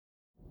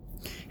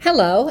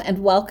Hello,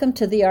 and welcome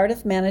to the Art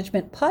of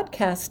Management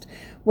podcast,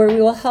 where we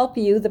will help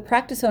you, the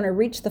practice owner,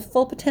 reach the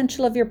full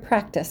potential of your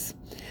practice.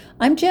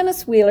 I'm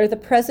Janice Wheeler, the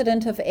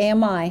president of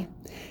AMI.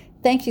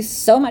 Thank you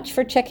so much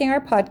for checking our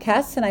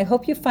podcast, and I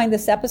hope you find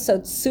this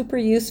episode super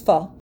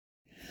useful.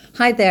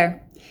 Hi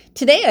there.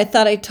 Today I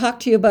thought I'd talk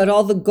to you about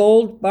all the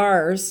gold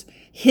bars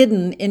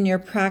hidden in your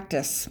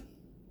practice.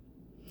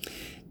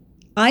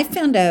 I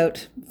found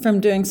out from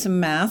doing some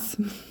math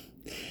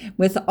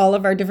with all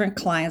of our different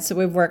clients that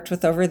we've worked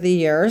with over the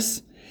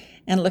years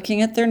and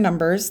looking at their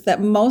numbers that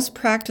most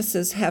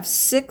practices have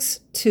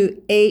 6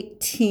 to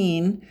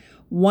 18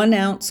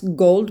 1-ounce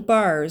gold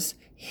bars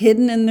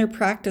hidden in their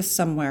practice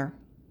somewhere.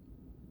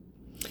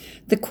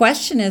 The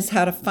question is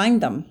how to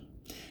find them.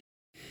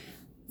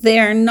 They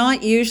are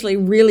not usually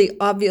really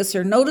obvious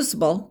or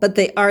noticeable, but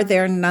they are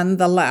there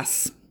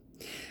nonetheless.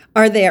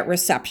 Are they at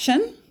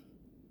reception?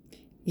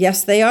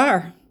 Yes, they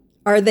are.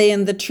 Are they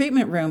in the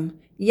treatment room?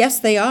 Yes,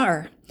 they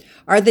are.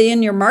 Are they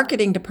in your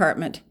marketing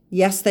department?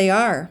 Yes, they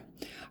are.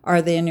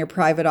 Are they in your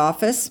private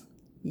office?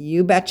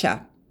 You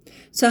betcha.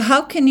 So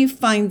how can you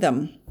find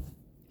them?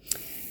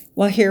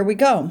 Well, here we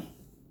go.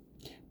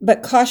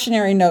 But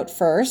cautionary note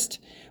first,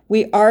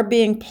 we are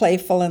being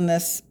playful in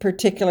this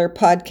particular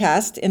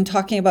podcast in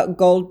talking about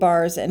gold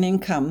bars and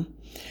income.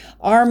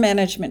 Our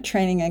management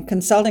training and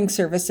consulting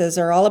services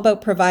are all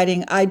about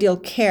providing ideal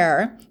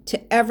care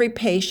to every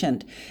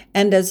patient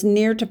and as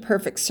near to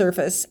perfect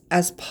service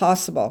as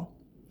possible.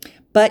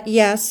 But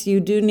yes, you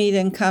do need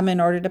income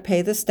in order to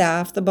pay the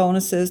staff, the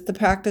bonuses, the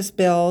practice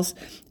bills,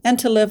 and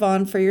to live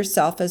on for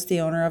yourself as the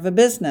owner of a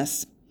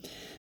business.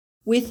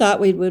 We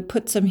thought we would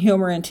put some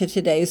humor into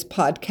today's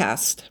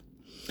podcast.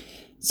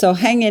 So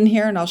hang in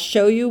here and I'll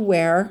show you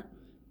where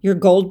your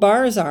gold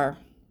bars are.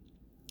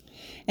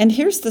 And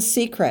here's the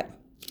secret.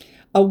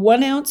 A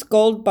 1-ounce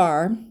gold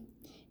bar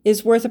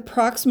is worth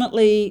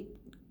approximately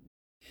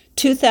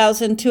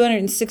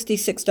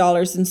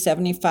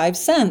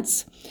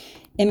 $2,266.75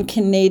 in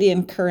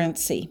Canadian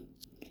currency.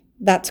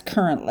 That's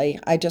currently,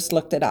 I just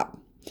looked it up.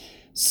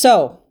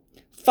 So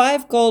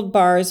 5 gold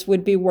bars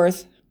would be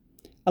worth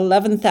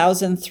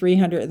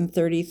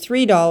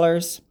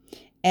 $11,333,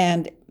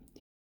 and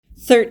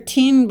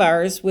 13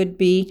 bars would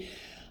be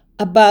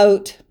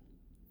about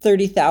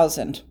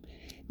 $30,000.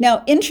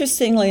 Now,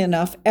 interestingly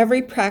enough,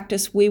 every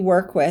practice we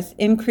work with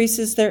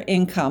increases their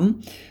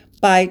income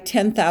by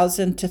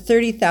 $10,000 to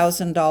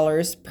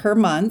 $30,000 per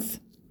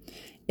month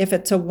if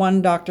it's a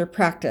one-doctor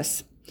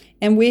practice.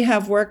 And we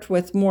have worked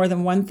with more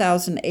than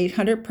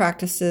 1,800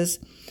 practices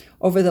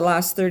over the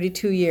last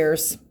 32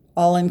 years,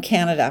 all in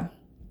Canada.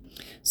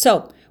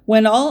 So,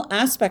 when all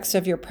aspects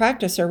of your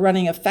practice are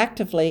running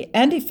effectively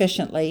and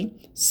efficiently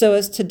so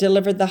as to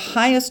deliver the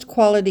highest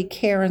quality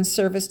care and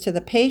service to the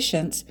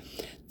patients,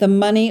 the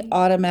money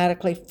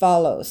automatically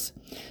follows.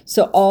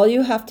 So all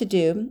you have to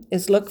do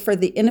is look for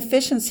the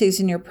inefficiencies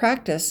in your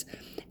practice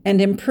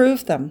and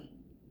improve them.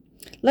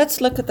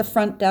 Let's look at the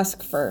front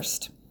desk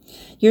first.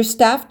 Your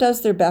staff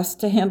does their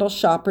best to handle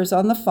shoppers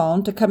on the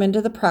phone to come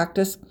into the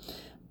practice,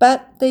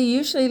 but they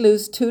usually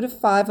lose 2 to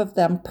 5 of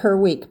them per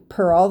week,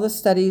 per all the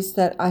studies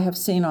that I have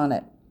seen on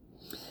it.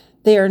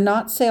 They are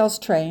not sales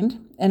trained,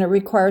 and it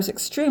requires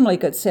extremely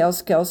good sales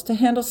skills to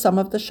handle some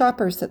of the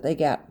shoppers that they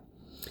get.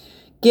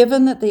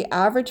 Given that the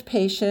average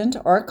patient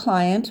or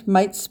client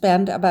might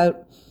spend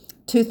about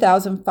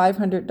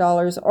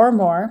 $2,500 or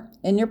more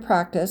in your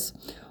practice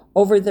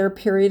over their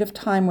period of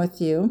time with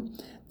you,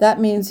 that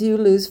means you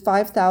lose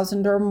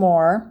 $5,000 or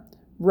more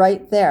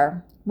right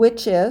there,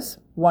 which is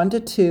 1 to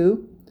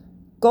 2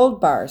 gold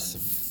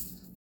bars.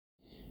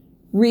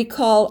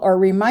 Recall or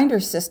reminder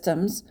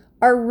systems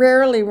are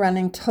rarely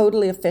running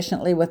totally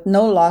efficiently with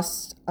no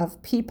loss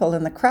of people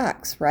in the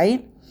cracks,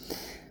 right?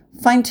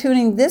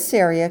 Fine-tuning this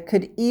area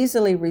could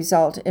easily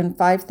result in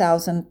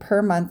 $5,000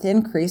 per month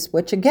increase,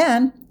 which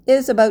again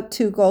is about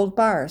 2 gold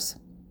bars.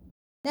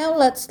 Now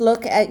let's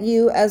look at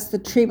you as the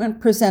treatment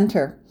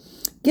presenter.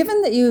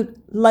 Given that you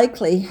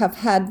likely have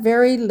had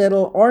very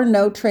little or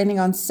no training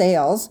on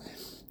sales,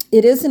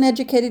 it is an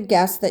educated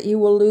guess that you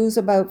will lose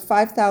about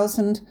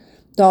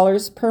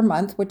 $5,000 per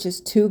month, which is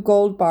 2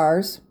 gold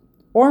bars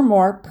or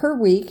more per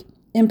week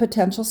in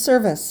potential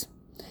service.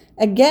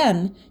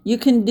 Again, you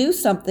can do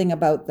something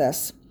about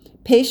this.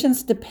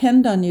 Patients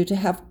depend on you to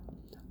have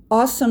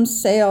awesome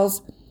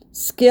sales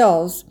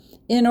skills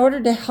in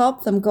order to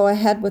help them go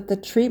ahead with the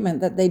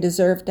treatment that they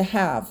deserve to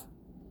have.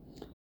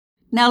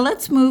 Now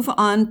let's move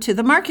on to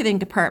the marketing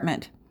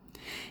department.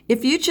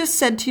 If you just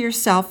said to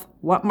yourself,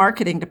 "What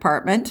marketing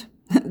department?"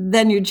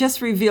 then you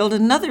just revealed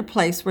another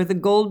place where the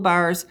gold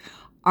bars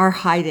are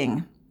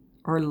hiding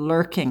or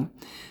lurking.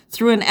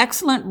 Through an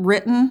excellent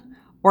written,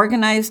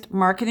 organized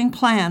marketing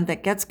plan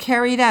that gets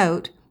carried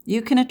out,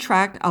 you can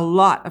attract a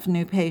lot of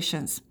new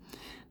patients,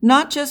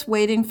 not just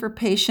waiting for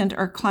patient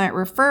or client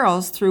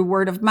referrals through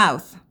word of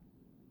mouth.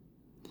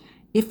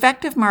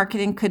 Effective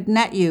marketing could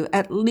net you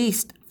at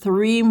least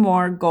 3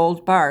 more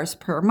gold bars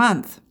per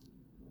month.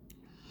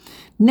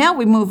 Now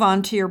we move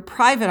on to your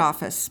private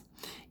office.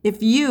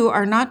 If you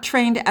are not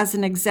trained as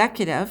an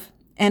executive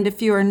And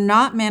if you are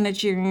not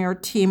managing your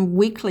team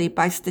weekly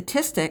by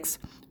statistics,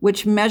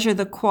 which measure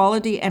the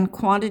quality and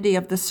quantity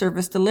of the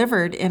service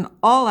delivered in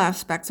all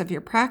aspects of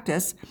your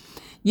practice,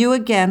 you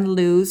again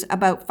lose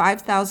about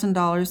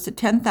 $5,000 to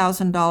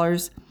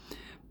 $10,000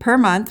 per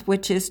month,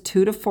 which is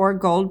 2 to 4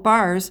 gold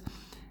bars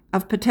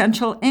of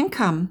potential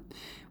income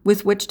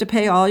with which to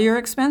pay all your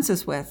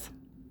expenses with.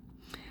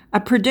 A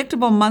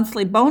predictable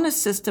monthly bonus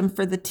system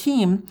for the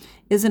team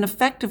is an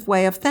effective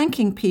way of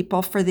thanking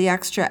people for the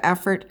extra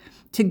effort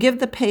to give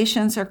the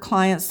patients or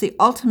clients the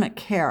ultimate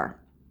care.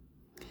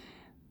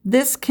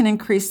 This can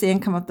increase the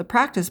income of the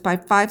practice by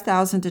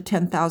 $5,000 to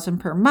 $10,000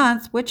 per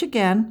month, which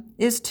again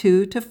is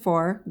 2 to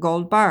 4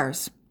 gold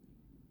bars.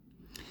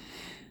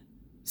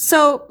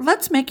 So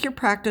let's make your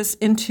practice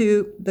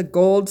into the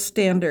gold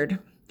standard.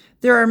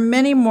 There are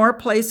many more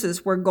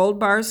places where gold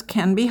bars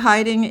can be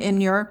hiding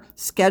in your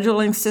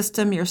scheduling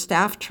system, your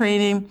staff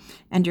training,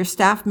 and your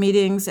staff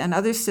meetings and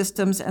other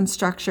systems and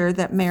structure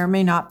that may or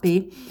may not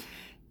be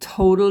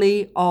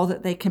totally all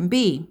that they can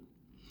be.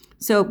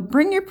 So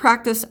bring your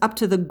practice up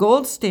to the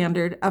gold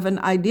standard of an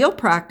ideal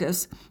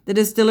practice that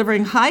is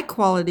delivering high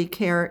quality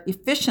care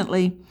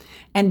efficiently,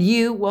 and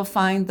you will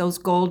find those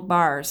gold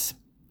bars.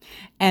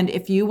 And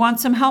if you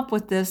want some help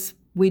with this,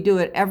 we do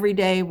it every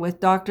day with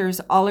doctors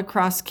all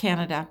across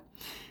Canada.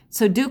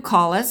 So do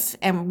call us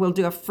and we'll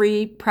do a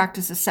free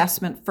practice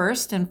assessment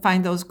first and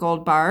find those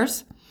gold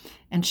bars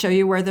and show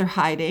you where they're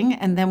hiding.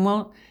 And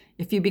then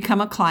if you become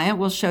a client,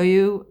 we'll show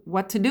you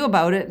what to do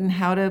about it and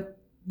how to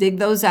dig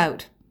those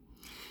out.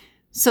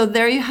 So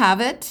there you have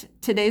it,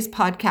 today's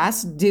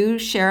podcast. Do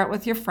share it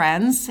with your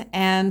friends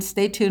and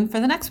stay tuned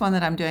for the next one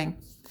that I'm doing.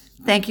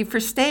 Thank you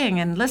for staying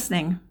and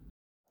listening.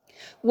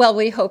 Well,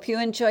 we hope you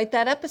enjoyed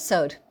that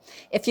episode.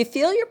 If you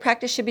feel your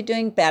practice should be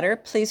doing better,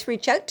 please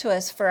reach out to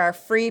us for our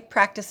free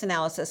practice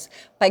analysis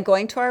by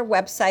going to our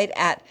website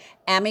at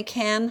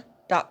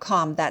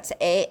amican.com. That's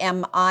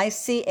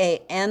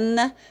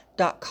AMICAN.com,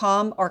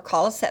 or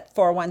call us at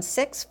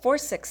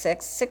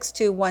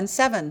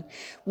 416-466-6217.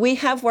 We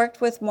have worked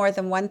with more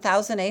than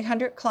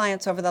 1,800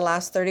 clients over the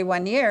last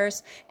 31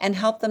 years and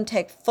helped them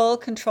take full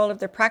control of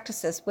their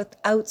practices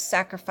without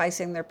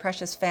sacrificing their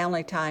precious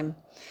family time.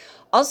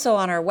 Also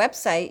on our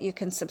website, you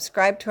can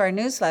subscribe to our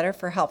newsletter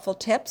for helpful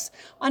tips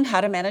on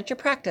how to manage your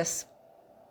practice.